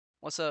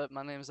What's up?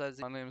 My name is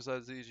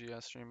ThyZeJii. I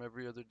stream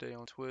every other day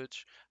on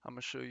Twitch. I'm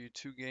gonna show you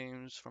two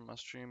games from my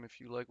stream.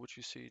 If you like what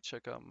you see,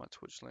 check out my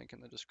Twitch link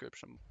in the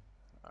description.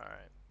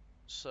 Alright,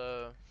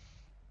 so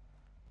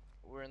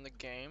we're in the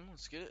game.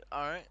 Let's get it.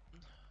 Alright,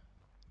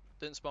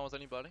 didn't spawn with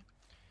anybody.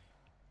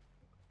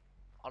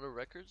 Auto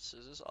records?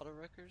 Is this auto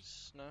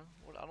records? No?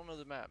 What? I don't know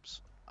the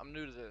maps. I'm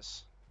new to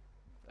this.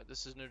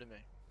 This is new to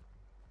me.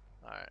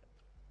 Alright.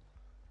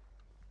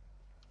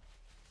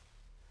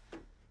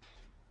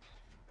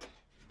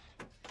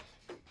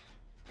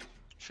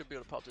 Should be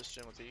able to pop this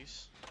gen with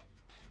ease.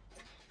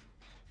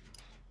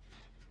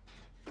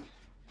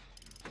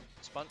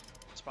 Spawn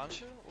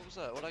shoot? What was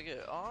that? What'd I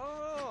get?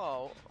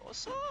 Oh,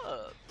 what's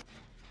up?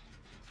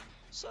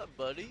 What's up,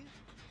 buddy?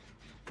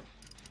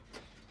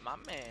 My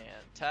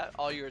man. Tap.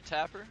 Oh, you're a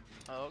tapper?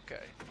 Oh,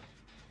 okay.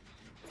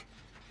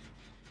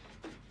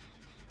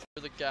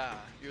 You're the guy.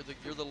 You're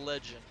the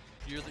legend.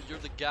 You're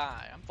the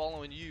guy. I'm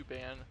following you,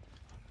 man.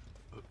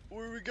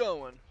 Where are we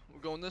going?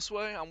 We're going this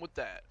way? I'm with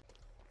that.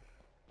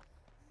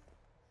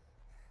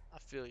 I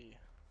feel you.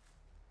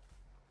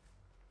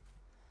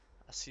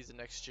 I see the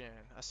next gen.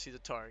 I see the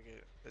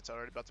target. It's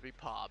already about to be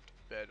popped.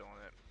 Bet on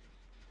it.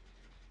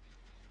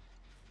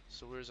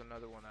 So where's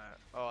another one at?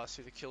 Oh, I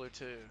see the killer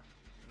too.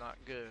 Not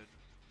good.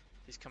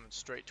 He's coming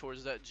straight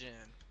towards that gen.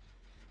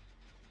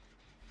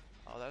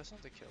 Oh, that's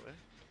not the killer.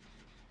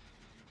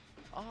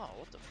 Oh,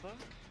 what the fuck?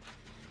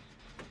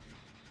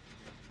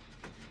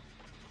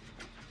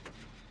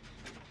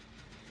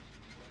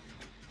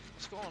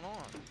 What's going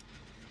on?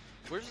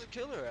 Where's the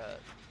killer at?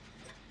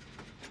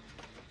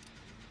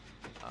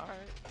 Alright.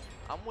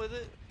 I'm with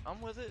it. I'm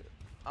with it.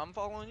 I'm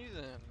following you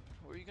then.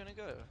 Where are you gonna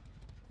go?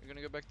 You're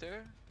gonna go back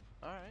there?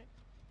 Alright.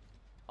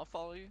 I'll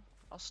follow you.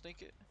 I'll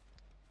sneak it.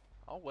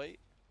 I'll wait.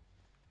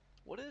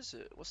 What is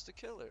it? What's the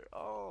killer?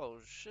 Oh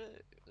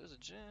shit. There's a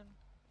gen.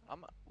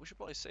 We should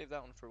probably save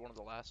that one for one of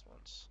the last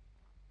ones.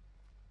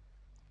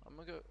 I'm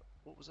gonna go.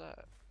 What was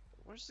that?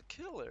 Where's the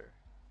killer?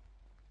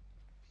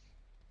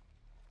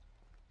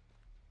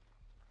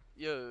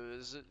 Yo,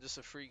 is it just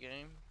a free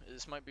game?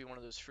 This might be one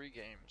of those free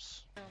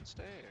games.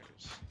 Downstairs.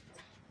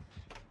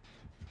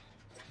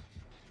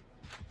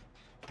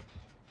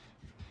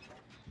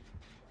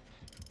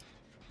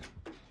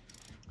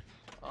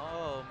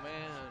 Oh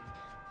man.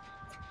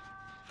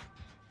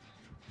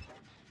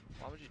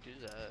 Why would you do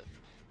that?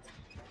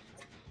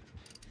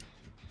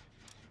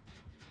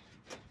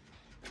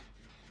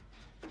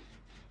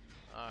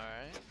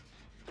 Alright.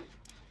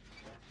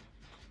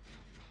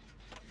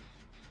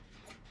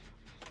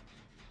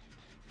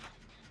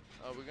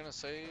 Are we gonna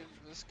save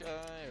this guy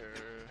or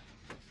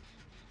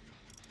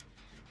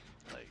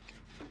like?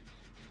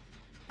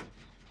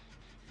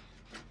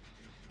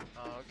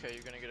 Oh, okay.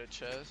 You're gonna get a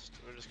chest.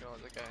 We're just gonna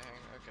let the guy hang.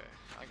 Okay,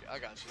 I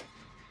got you.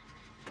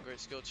 Great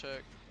skill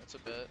check. That's a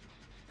bet.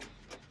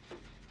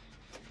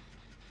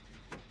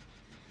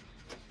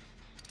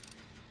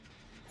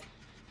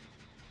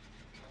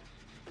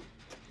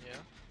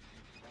 Yeah.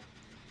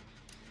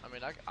 I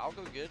mean, I'll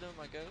go get him.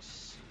 I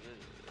guess.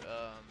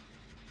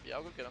 Yeah,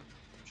 I'll go get him.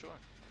 Sure.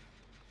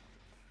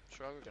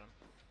 Sure, I'll go get him.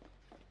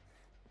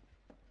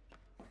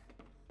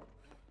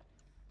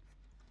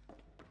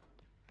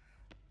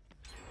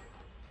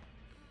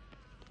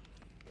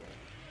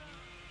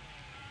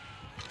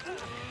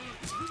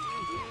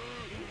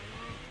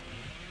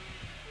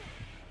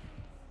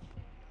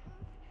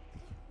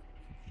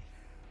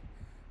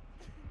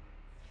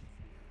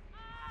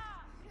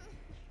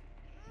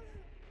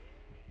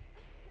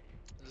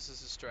 This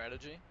is a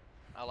strategy.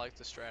 I like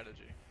the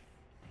strategy.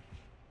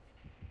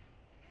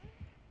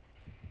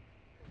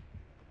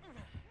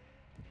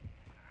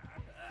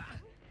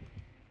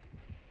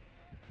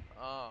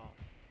 Oh,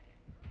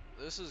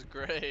 this is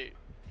great.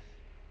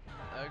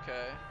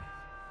 Okay,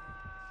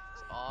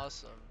 it's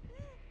awesome.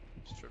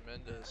 It's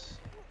tremendous.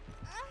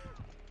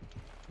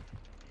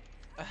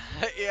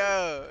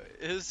 Yo,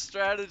 his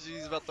strategy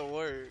is about to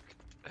work.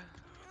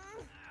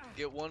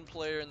 Get one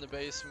player in the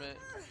basement,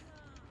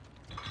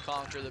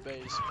 conquer the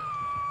basement,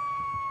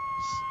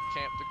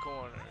 camp the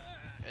corner,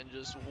 and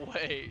just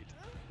wait.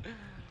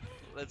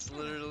 That's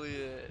literally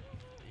it.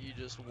 You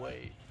just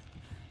wait.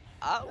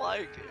 I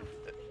like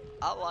it.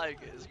 I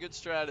like it. It's a good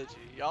strategy.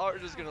 Y'all are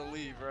just gonna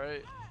leave,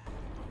 right?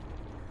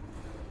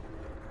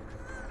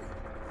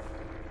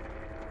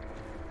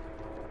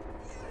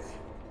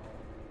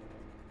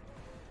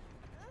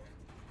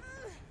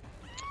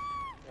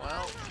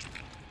 Well,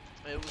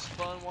 it was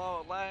fun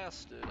while it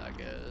lasted, I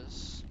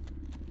guess.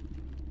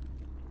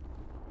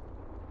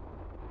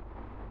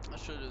 I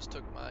should have just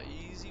took my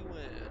easy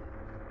win.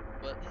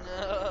 But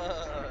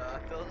no, I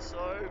felt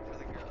sorry for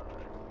the guy.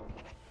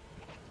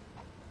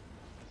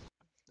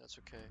 That's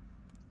okay.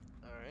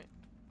 Alright.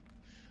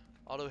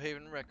 Auto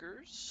Haven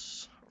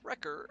Wreckers.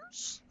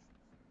 Wreckers.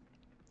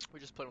 We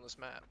just played on this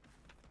map.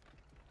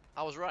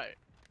 I was right.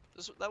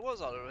 That was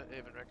Auto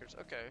Haven Wreckers.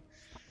 Okay.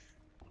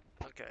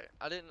 Okay.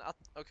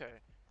 Okay.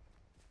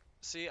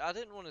 See, I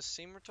didn't want to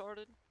seem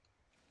retarded.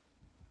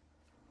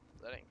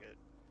 That ain't good.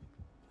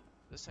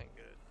 This ain't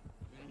good.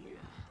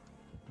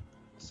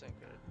 This ain't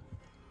good.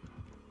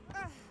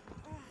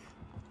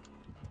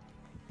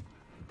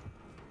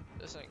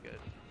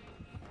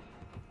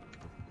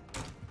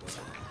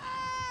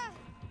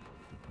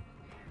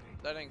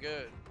 That ain't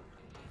good.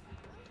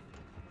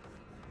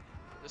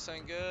 This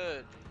ain't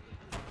good.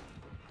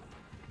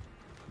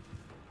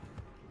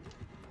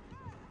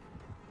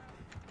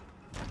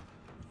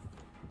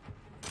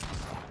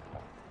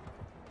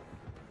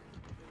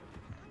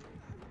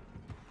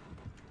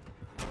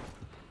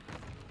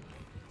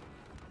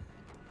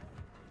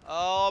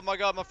 Oh my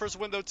god, my first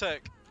window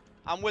tech.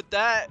 I'm with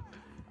that.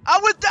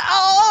 I'm with that.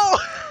 Oh!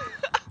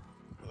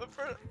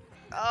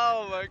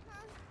 Oh my.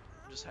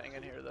 I'm just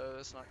hanging here though.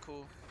 That's not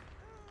cool.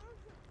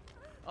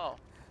 Oh,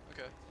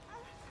 okay.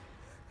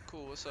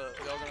 Cool. What's up?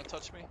 Y'all gonna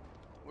touch me?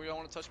 Where y'all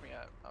wanna touch me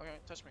at? Okay,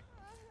 touch me.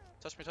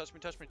 Touch me, touch me,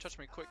 touch me, touch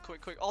me. Quick,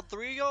 quick, quick. All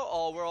three of y'all?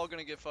 Oh, we're all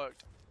gonna get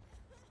fucked.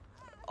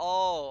 Oh,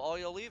 all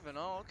y'all leaving.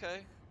 Oh, okay.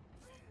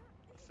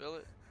 I feel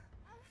it.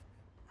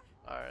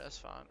 Alright, that's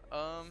fine.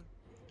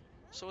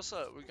 So what's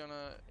up?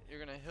 You're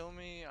gonna heal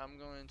me. I'm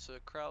going to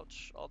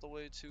crouch all the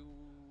way to.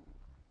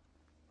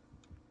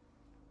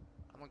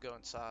 I'm gonna go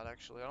inside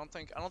actually. I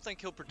don't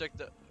think he'll predict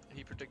that.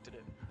 He predicted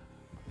it.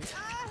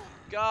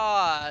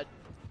 God,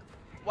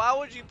 why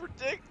would you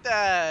predict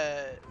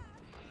that?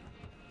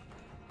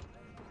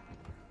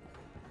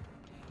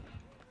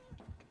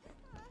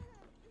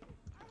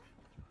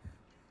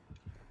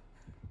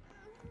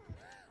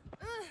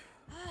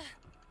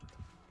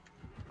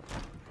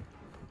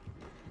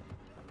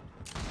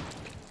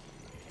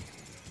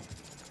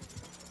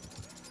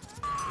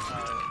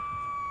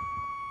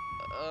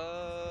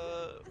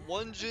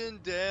 One gen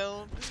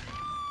down,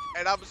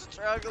 and I'm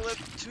struggling.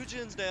 Two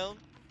gens down,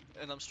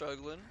 and I'm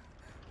struggling.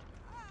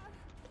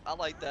 I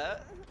like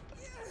that.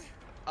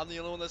 I'm the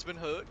only one that's been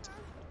hooked.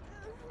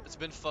 It's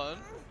been fun.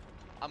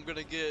 I'm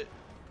gonna get.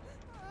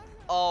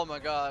 Oh my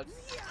god.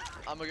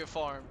 I'm gonna get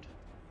farmed.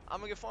 I'm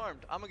gonna get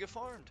farmed. I'm gonna get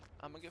farmed.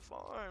 I'm gonna get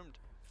farmed.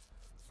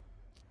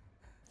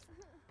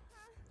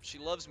 She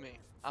loves me.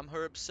 I'm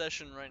her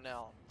obsession right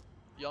now.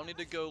 Y'all need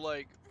to go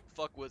like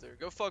fuck with her.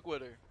 Go fuck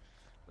with her.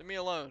 Leave me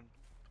alone.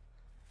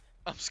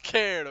 I'm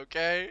scared,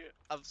 okay?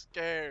 I'm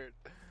scared.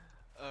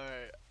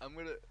 Alright,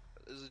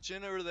 there's a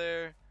gen over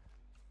there.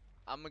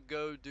 I'm gonna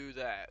go do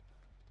that.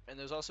 And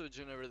there's also a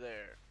gen over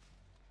there.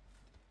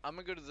 I'm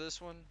gonna go to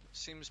this one.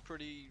 Seems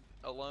pretty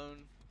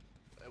alone,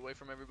 away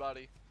from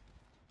everybody.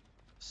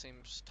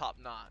 Seems top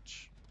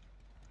notch.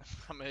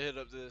 I'm gonna hit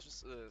up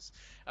this.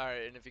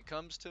 Alright, and if he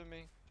comes to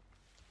me,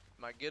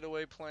 my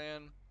getaway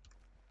plan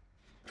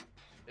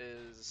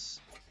is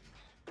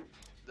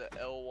the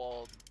L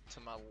wall to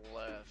my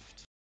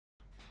left.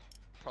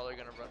 Probably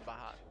gonna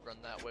run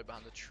that way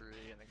behind the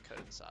tree and then cut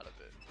inside of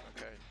it.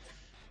 Okay.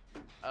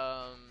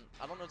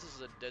 I don't know if this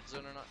is a dead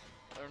zone or not.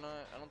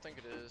 I don't think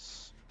it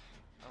is.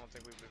 I don't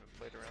think we've even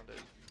played around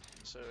it.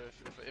 So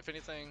if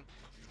anything,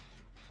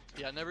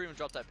 yeah, I never even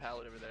dropped that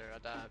pallet over there. I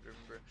died,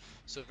 remember?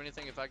 So if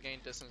anything, if I gain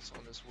distance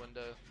on this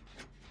window,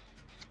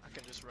 I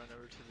can just run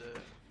over to the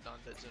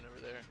non-dead zone over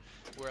there,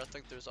 where I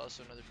think there's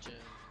also another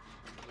gen,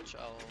 which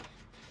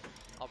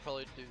I'll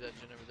probably do that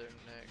gen over there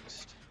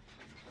next.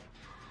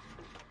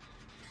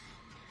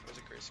 There's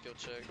a great skill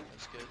check.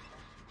 That's good.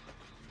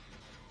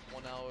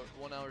 1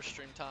 hour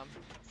stream time.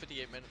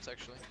 58 minutes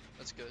actually.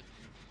 That's good.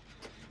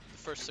 The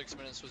first 6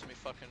 minutes was me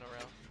fucking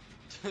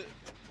around.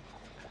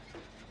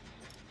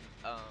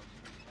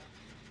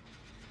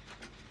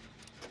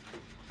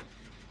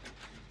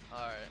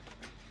 Alright.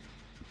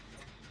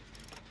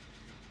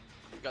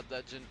 Got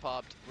that gen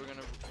popped. We're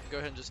gonna go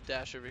ahead and just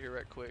dash over here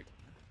right quick.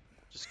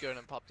 Just go ahead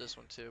and pop this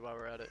one too while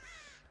we're at it.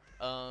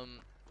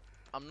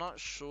 I'm not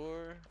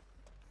sure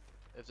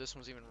if this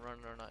one's even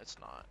running or not. It's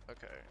not.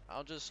 Okay.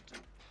 I'll just.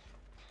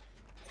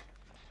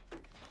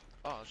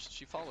 Oh,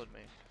 she followed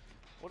me.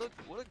 What a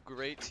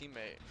great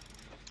teammate.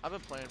 I've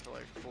been playing for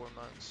like 4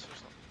 months or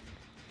something.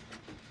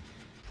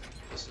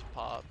 This is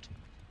popped.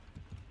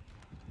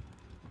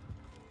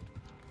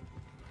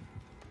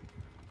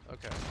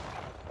 Okay.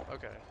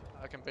 Okay.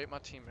 I can bait my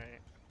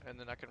teammate, and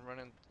then I can run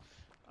in.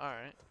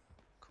 Alright.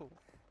 Cool.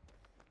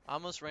 I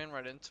almost ran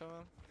right into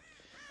him.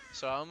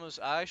 So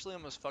I actually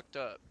almost fucked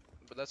up.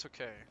 But that's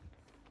okay.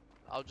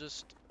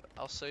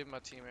 I'll save my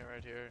teammate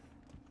right here.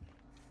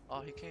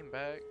 Oh, he came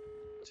back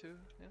too?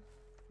 Yeah?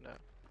 No.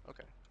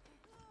 Okay.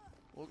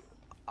 Well,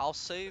 I'll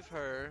save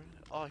her.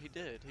 Oh, he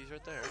did. He's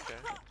right there. Okay.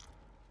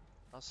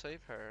 I'll save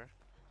her.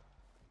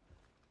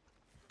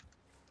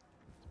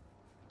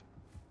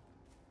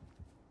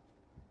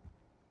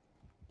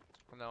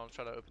 And now I'll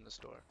try to open this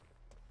door.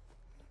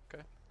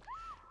 Okay.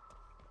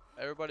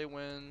 Everybody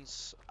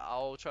wins.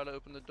 I'll try to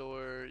open the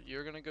door.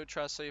 You're gonna go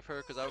try to save her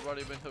because I've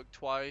already been hooked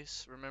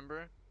twice,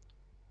 remember?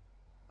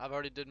 I've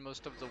already did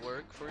most of the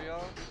work for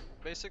y'all,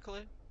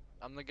 basically.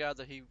 I'm the guy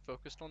that he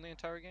focused on the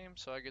entire game,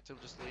 so I get to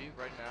just leave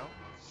right now.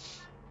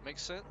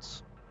 Makes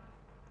sense?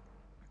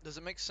 Does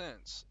it make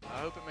sense? I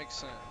hope it makes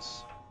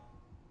sense.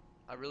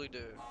 I really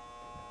do.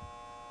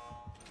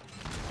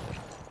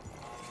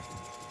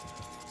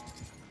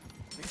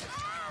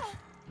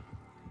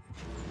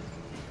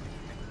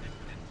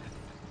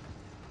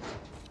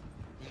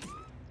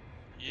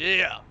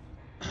 Yeah!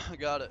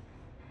 Got it.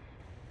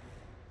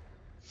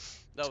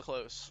 That was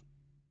close.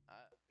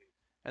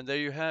 And there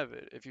you have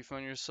it. If you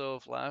find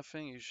yourself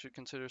laughing, you should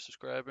consider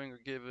subscribing or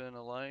giving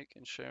a like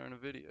and sharing a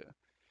video.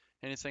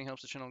 Anything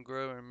helps the channel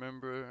grow. And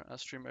remember, I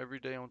stream every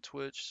day on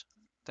Twitch.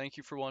 Thank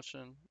you for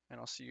watching, and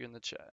I'll see you in the chat.